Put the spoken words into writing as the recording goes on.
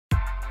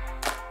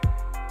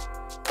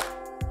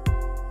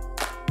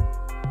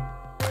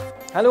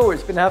Hallo,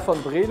 ich bin Herr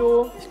von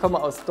Bredow, ich komme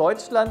aus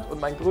Deutschland und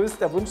mein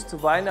größter Wunsch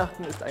zu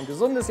Weihnachten ist ein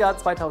gesundes Jahr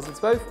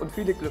 2012 und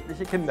viele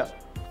glückliche Kinder.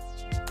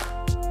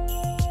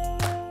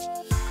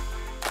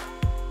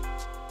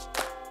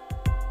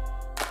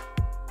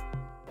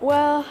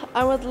 Well,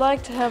 I would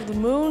like to have the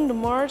moon, the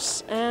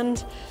Mars,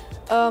 and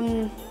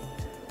 12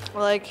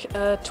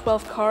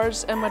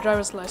 cars and my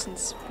driver's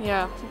license.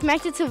 Yeah. Ich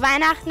möchte zu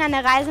Weihnachten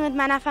eine Reise mit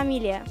meiner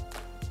Familie.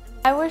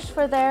 I wish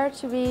for there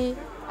to be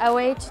a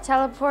way to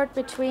teleport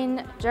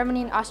between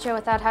Germany and Austria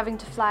without having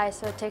to fly,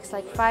 so it takes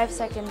like 5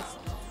 seconds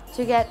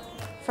to get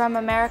from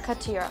America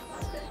to Europe.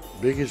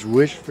 Biggest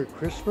wish for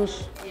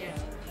Christmas?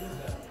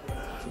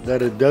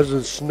 That it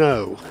doesn't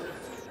snow.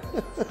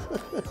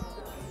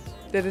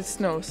 That it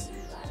snows.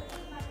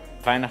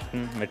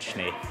 Weihnachten mit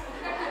Schnee.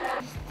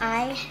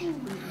 I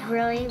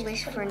really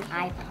wish for an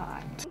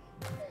iPod.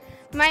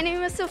 My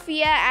name is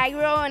Sophia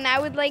Agro and I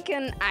would like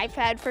an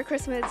iPad for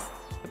Christmas.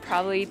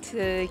 Probably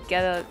to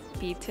get a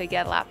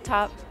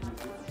laptop.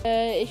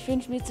 Ich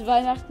wünsche mir zu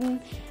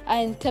Weihnachten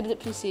ein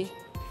Tablet-PC.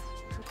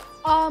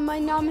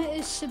 Mein Name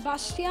ist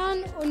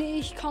Sebastian und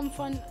ich komme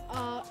von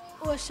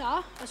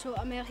USA, also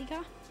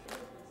Amerika.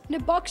 Eine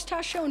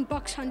Boxtasche und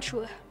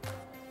Boxhandschuhe.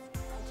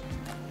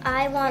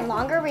 I want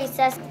longer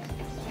recess.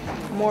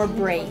 More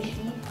break.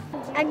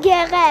 A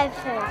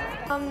giraffe.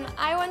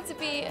 I want to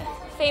be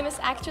a famous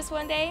actress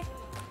one day.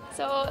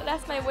 So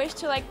that's my wish,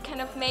 to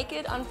kind of make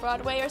it on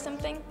Broadway or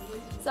something.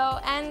 So,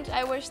 and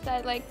I wish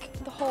that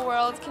the whole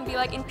world can be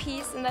in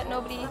peace and that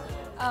nobody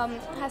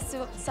has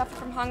to suffer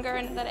from hunger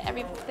and that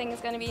everything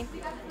is going to be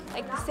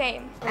the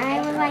same.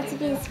 I would like to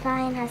be a spy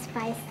and have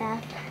spy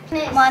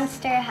stuff.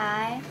 Monster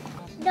High.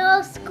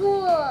 No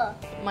school.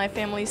 My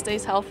family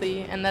stays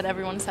healthy and that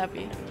everyone's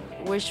happy.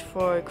 Wish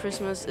for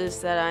Christmas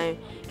is that I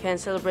can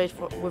celebrate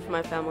with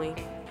my family.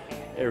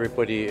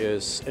 Everybody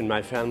in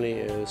my family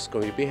is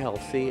going to be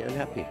healthy and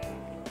happy.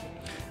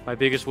 My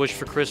biggest wish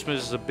for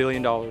Christmas is $1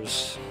 billion.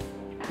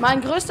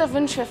 Mein größter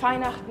Wunsch für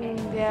Weihnachten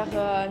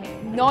wäre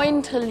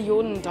 9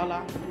 Trillionen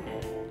 $.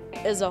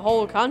 Is a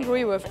whole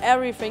country with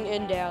everything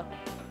in there.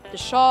 The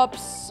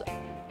shops,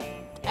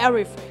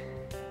 everything.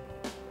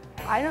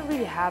 I don't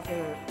really have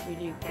a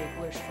really big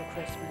wish for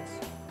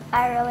Christmas.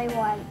 I really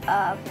want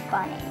a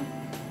bunny.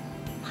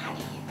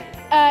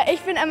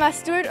 Ich bin Emma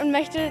Stewart und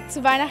möchte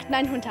zu Weihnachten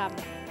einen Hund haben.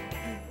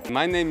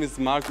 My name is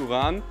Mark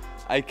Uran.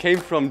 I came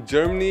from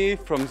Germany,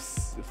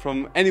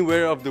 from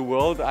anywhere of the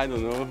world, I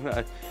don't know.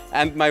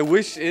 And my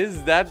wish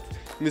is that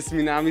Miss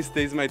Minami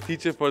stays my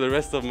teacher for the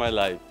rest of my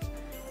life.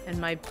 And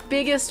my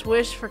biggest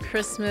wish for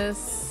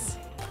Christmas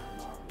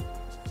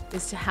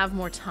is to have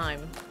more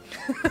time.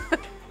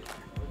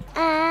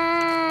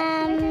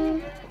 A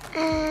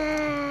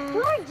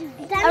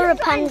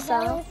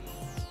Rapunzel.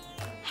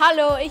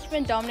 Hallo, ich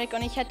bin Dominik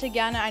und ich hätte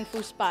gerne einen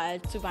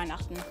Fußball zu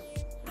Weihnachten.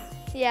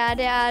 Yeah,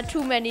 there are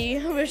too many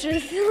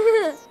wishes.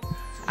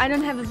 I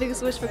don't have the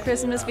biggest wish for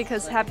Christmas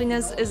because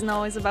happiness isn't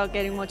always about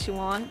getting what you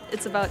want.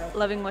 It's about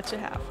loving what you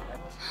have.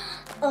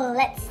 Oh,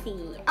 let's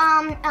see.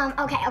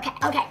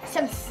 Okay.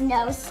 Some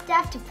snow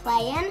stuff to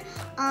play in.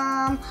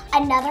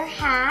 Another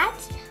hat.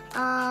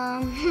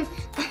 A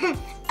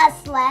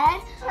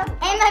sled.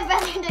 And my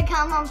brother to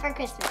come home for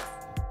Christmas.